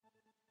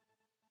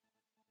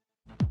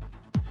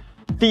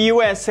The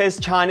US says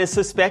China's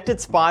suspected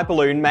spy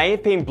balloon may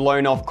have been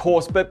blown off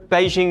course, but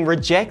Beijing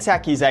rejects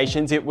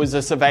accusations it was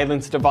a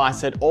surveillance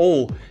device at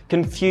all.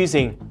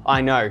 Confusing, I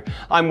know.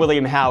 I'm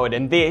William Howard,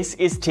 and this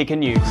is Ticker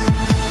News.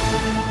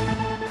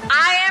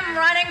 I am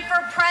running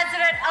for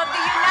President of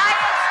the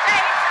United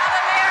States of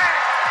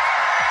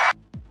America.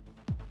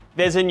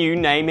 There's a new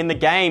name in the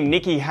game.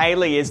 Nikki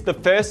Haley is the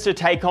first to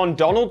take on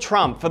Donald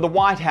Trump for the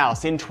White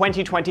House in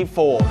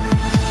 2024.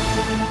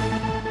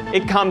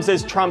 It comes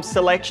as Trump's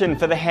selection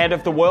for the head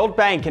of the World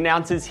Bank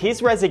announces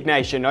his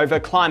resignation over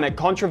climate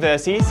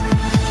controversies.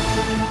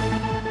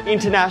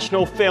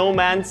 International film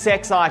and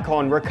sex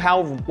icon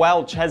Raquel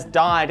Welch has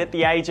died at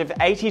the age of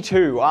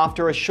 82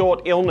 after a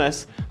short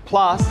illness.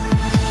 Plus,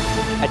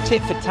 a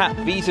tit-for-tat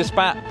visa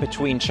spat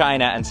between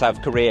China and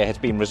South Korea has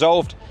been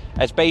resolved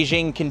as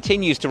Beijing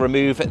continues to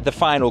remove the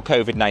final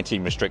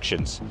COVID-19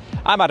 restrictions.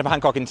 I'm Adam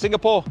Hancock in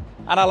Singapore,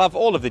 and I'll have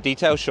all of the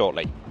details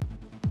shortly.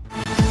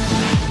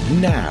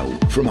 Now,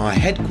 from our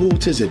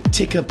headquarters at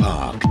Ticker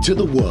Park to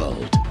the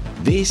world,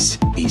 this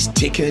is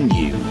Ticker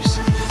News.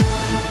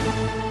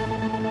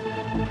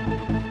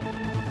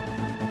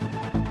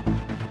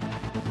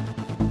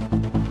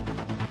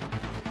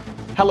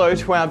 hello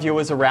to our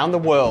viewers around the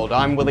world.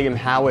 I'm William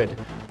Howard.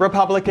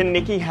 Republican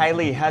Nikki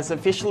Haley has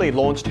officially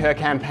launched her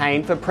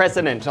campaign for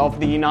President of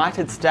the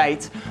United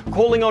States,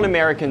 calling on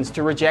Americans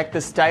to reject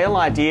the stale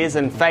ideas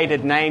and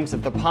faded names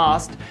of the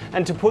past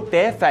and to put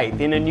their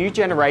faith in a new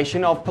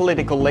generation of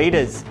political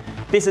leaders.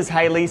 This is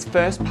Haley's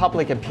first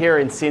public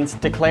appearance since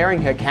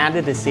declaring her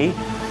candidacy,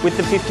 with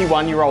the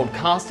 51-year-old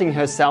casting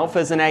herself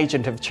as an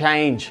agent of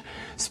change.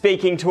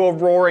 Speaking to a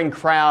roaring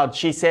crowd,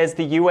 she says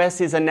the US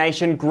is a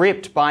nation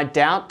gripped by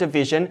doubt,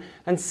 division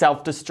and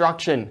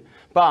self-destruction.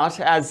 But,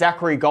 as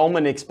Zachary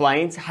Goldman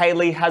explains,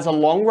 Haley has a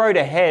long road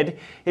ahead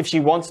if she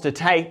wants to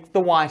take the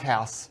White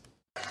House.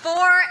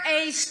 For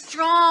a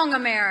strong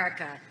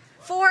America,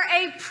 for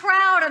a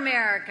proud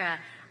America,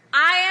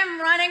 I am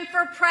running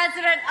for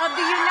President of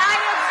the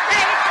United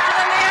States of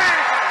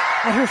America.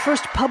 At her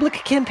first public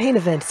campaign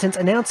event since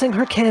announcing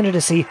her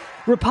candidacy,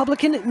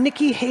 Republican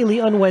Nikki Haley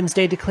on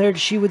Wednesday declared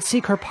she would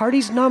seek her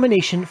party's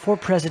nomination for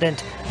president.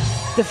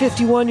 The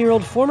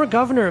 51-year-old former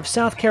governor of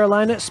South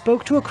Carolina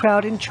spoke to a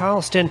crowd in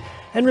Charleston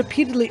and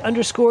repeatedly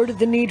underscored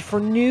the need for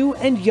new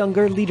and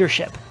younger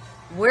leadership.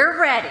 We're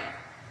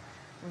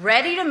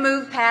ready to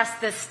move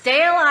past the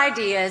stale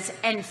ideas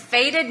and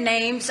faded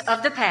names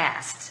of the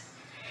past.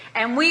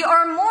 And we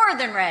are more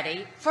than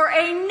ready for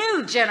a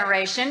new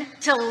generation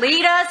to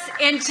lead us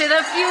into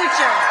the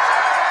future.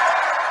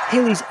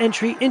 Haley's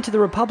entry into the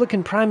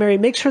Republican primary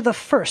makes her the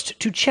first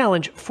to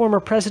challenge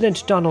former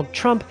President Donald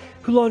Trump,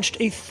 who launched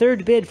a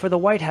third bid for the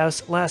White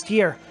House last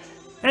year.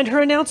 And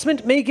her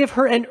announcement may give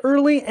her an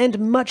early and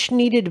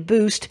much-needed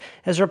boost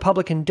as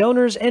Republican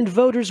donors and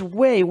voters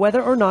weigh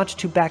whether or not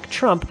to back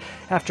Trump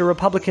after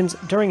Republicans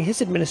during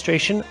his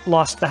administration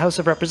lost the House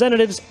of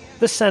Representatives,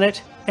 the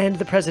Senate, and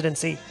the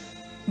presidency.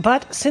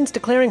 But since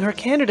declaring her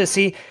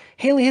candidacy,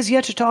 Haley has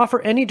yet to offer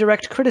any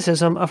direct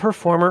criticism of her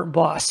former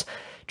boss.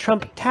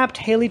 Trump tapped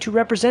Haley to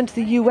represent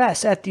the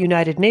U.S. at the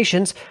United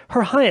Nations,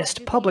 her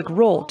highest public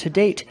role to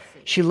date.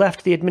 She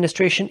left the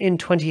administration in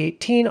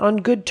 2018 on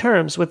good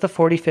terms with the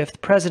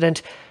 45th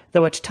president,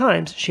 though at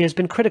times she has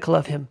been critical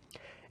of him.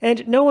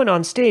 And no one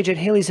on stage at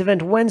Haley's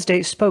event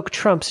Wednesday spoke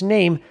Trump's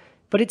name,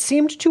 but it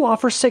seemed to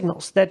offer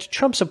signals that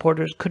Trump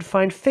supporters could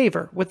find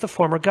favor with the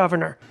former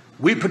governor.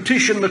 We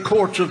petition the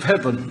courts of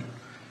heaven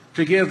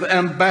to give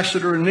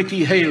Ambassador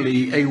Nikki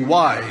Haley a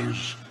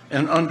wise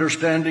and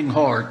understanding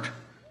heart.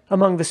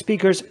 Among the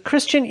speakers,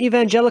 Christian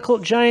evangelical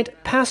giant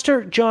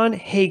Pastor John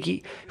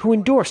Hagee, who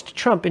endorsed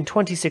Trump in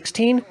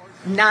 2016.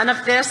 None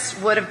of this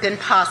would have been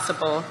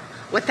possible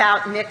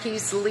without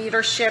Nikki's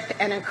leadership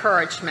and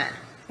encouragement.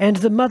 And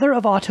the mother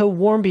of Otto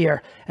Warmbier,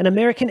 an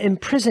American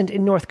imprisoned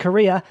in North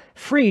Korea,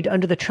 freed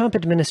under the Trump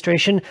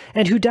administration,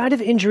 and who died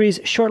of injuries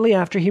shortly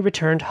after he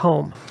returned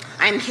home.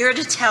 I'm here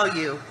to tell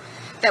you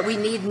that we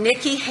need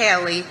Nikki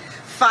Haley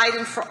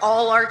fighting for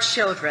all our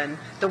children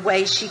the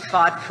way she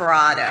fought for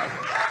Otto.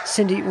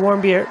 Cindy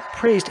Warmbier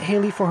praised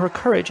Haley for her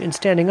courage in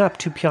standing up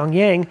to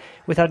Pyongyang,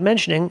 without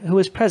mentioning who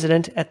was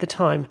president at the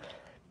time.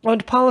 On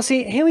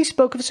policy, Haley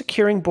spoke of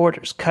securing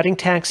borders, cutting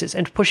taxes,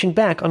 and pushing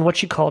back on what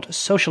she called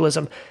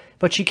socialism,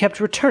 but she kept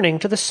returning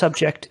to the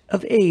subject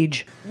of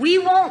age. We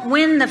won't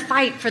win the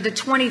fight for the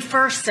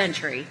 21st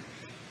century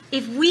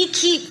if we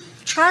keep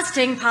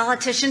trusting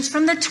politicians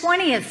from the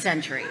 20th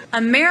century.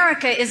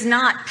 America is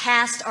not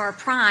past our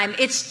prime.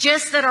 It's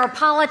just that our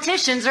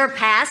politicians are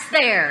past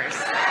theirs.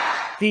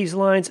 These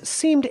lines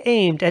seemed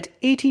aimed at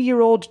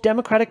 80-year-old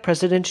Democratic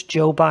President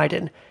Joe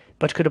Biden,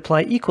 but could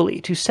apply equally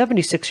to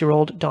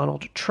 76-year-old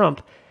Donald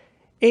Trump.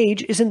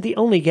 Age isn't the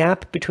only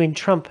gap between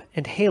Trump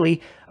and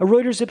Haley. A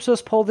Reuters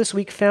Ipsos poll this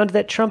week found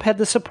that Trump had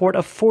the support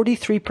of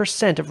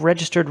 43% of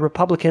registered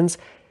Republicans.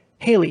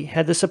 Haley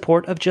had the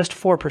support of just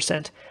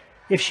 4%.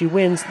 If she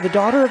wins, the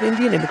daughter of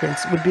Indian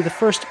immigrants would be the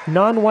first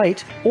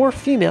non-white or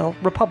female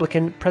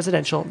Republican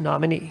presidential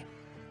nominee.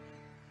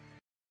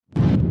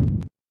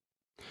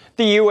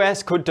 The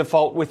US could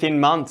default within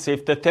months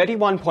if the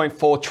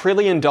 $31.4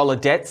 trillion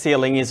debt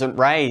ceiling isn't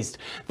raised.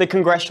 The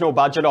Congressional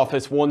Budget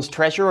Office warns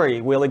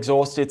Treasury will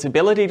exhaust its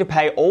ability to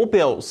pay all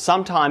bills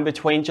sometime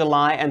between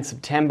July and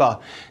September.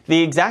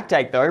 The exact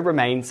date, though,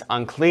 remains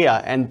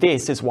unclear, and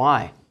this is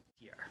why.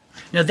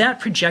 Now, that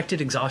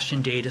projected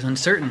exhaustion date is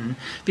uncertain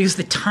because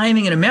the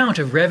timing and amount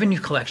of revenue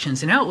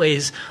collections and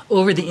outlays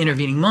over the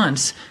intervening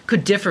months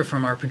could differ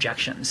from our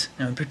projections.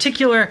 Now, in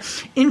particular,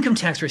 income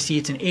tax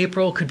receipts in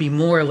April could be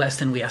more or less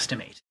than we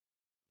estimate.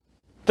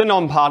 The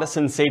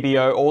nonpartisan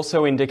CBO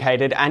also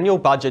indicated annual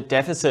budget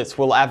deficits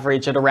will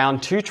average at around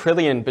 $2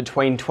 trillion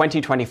between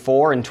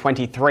 2024 and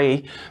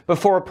 23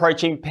 before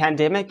approaching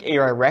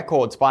pandemic-era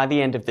records by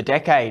the end of the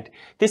decade.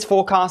 This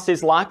forecast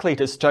is likely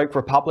to stoke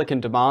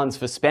Republican demands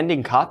for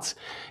spending cuts.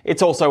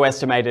 It's also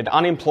estimated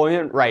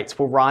unemployment rates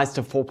will rise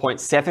to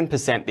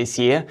 4.7% this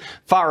year,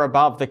 far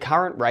above the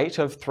current rate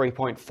of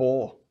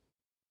 3.4%.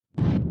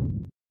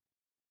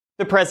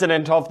 The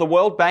president of the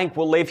World Bank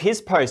will leave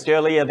his post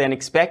earlier than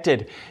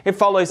expected. It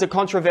follows a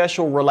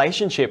controversial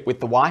relationship with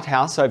the White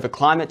House over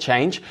climate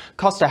change.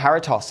 Costa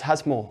Haritos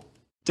has more.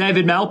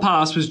 David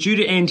Malpass was due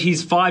to end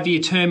his 5-year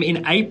term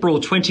in April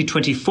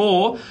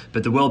 2024,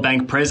 but the World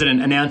Bank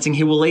president announcing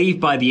he will leave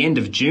by the end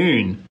of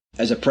June.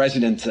 As a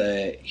president,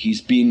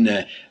 he's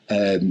been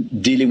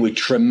dealing with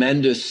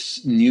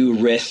tremendous new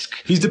risk.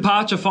 His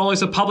departure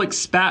follows a public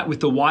spat with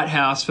the White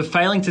House for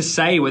failing to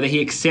say whether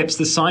he accepts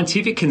the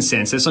scientific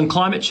consensus on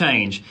climate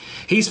change.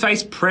 He's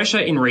faced pressure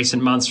in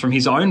recent months from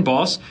his own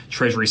boss,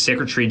 Treasury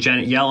Secretary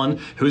Janet Yellen,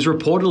 who is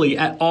reportedly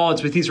at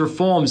odds with his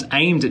reforms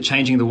aimed at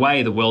changing the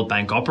way the World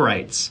Bank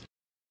operates.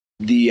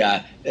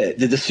 The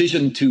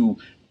decision to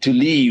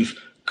leave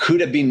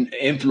could have been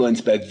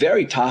influenced by a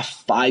very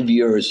tough 5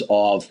 years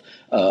of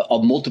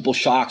multiple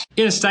shocks.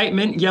 In a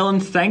statement,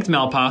 Yellen thanked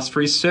Malpass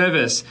for his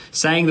service,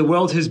 saying the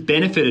world has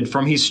benefited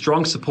from his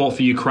strong support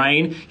for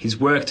Ukraine, his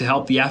work to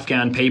help the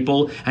Afghan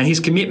people, and his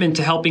commitment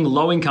to helping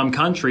low-income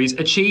countries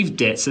achieve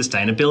debt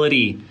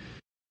sustainability.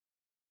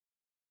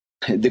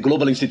 The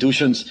global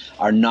institutions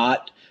are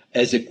not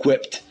as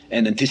equipped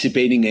and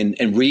anticipating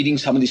and reading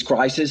some of these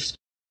crises.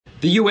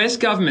 The US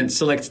government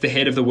selects the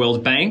head of the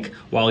World Bank,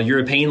 while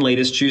European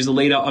leaders choose the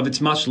leader of its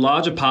much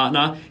larger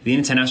partner, the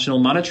International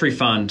Monetary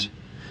Fund.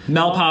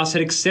 Malpass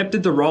had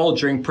accepted the role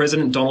during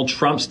President Donald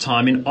Trump's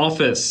time in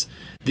office.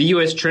 The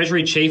US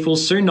Treasury chief will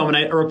soon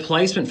nominate a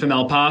replacement for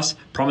Malpass,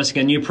 promising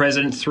a new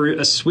president through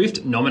a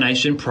swift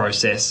nomination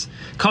process.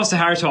 Costa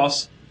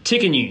Haritos,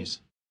 Ticker News.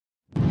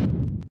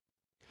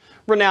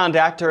 Renowned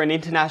actor and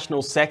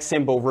international sex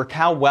symbol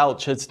Raquel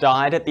Welch has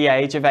died at the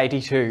age of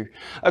 82.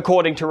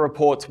 According to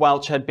reports,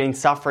 Welch had been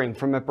suffering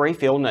from a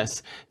brief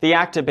illness. The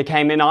actor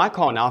became an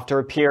icon after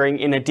appearing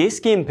in a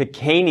disc-in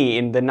bikini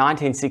in the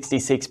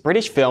 1966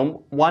 British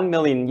film 1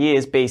 Million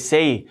Years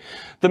BC.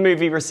 The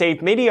movie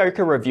received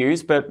mediocre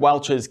reviews, but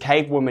Welch's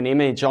cave woman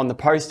image on the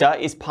poster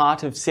is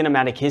part of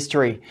cinematic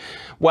history.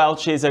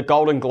 Welch is a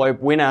Golden Globe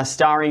winner,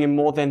 starring in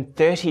more than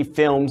 30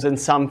 films and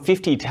some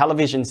 50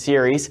 television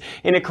series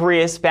in a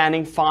career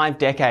spanning 5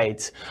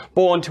 decades.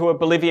 Born to a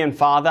Bolivian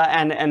father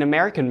and an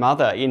American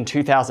mother in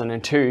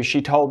 2002,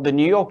 she told the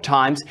New York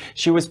Times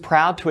she was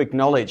proud to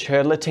acknowledge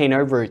her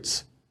Latino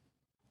roots.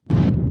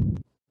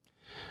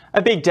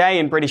 A big day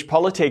in British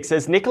politics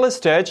as Nicola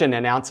Sturgeon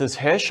announces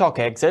her shock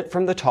exit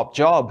from the top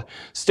job.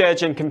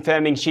 Sturgeon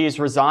confirming she is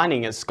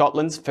resigning as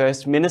Scotland's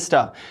First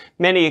Minister.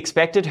 Many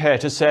expected her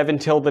to serve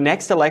until the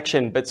next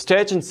election, but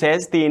Sturgeon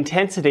says the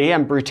intensity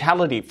and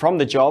brutality from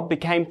the job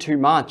became too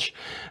much.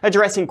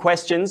 Addressing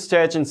questions,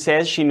 Sturgeon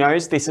says she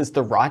knows this is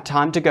the right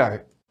time to go.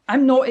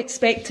 I'm not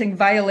expecting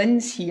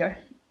violins here,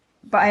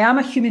 but I am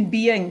a human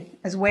being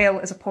as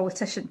well as a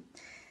politician.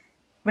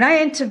 When I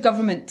entered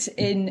government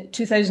in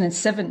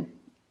 2007,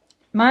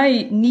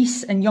 my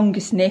niece and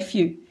youngest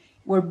nephew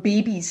were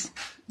babies,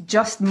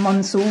 just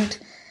months old.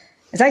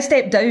 As I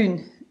stepped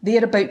down, they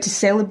are about to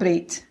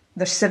celebrate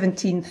their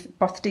 17th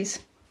birthdays.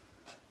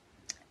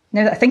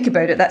 Now that I think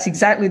about it, that's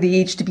exactly the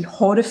age to be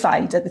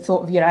horrified at the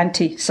thought of your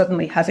auntie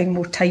suddenly having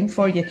more time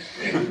for you.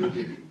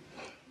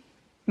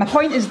 My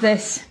point is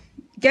this: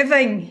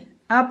 giving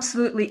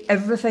absolutely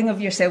everything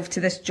of yourself to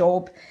this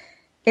job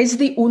is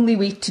the only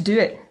way to do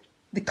it.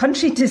 The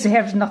country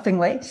deserves nothing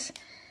less.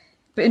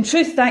 But in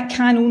truth, that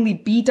can only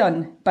be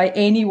done by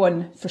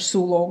anyone for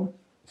so long.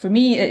 For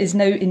me, it is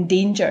now in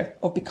danger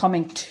of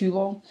becoming too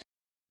long.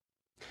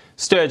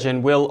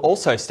 Sturgeon will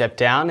also step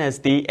down as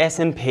the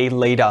SNP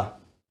leader.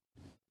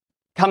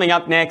 Coming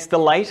up next, the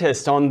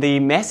latest on the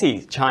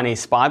messy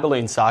Chinese spy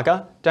balloon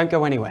saga. Don't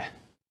go anywhere.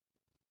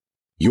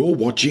 You're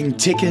watching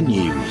Ticker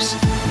News.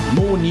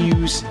 More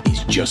news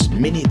is just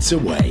minutes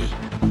away.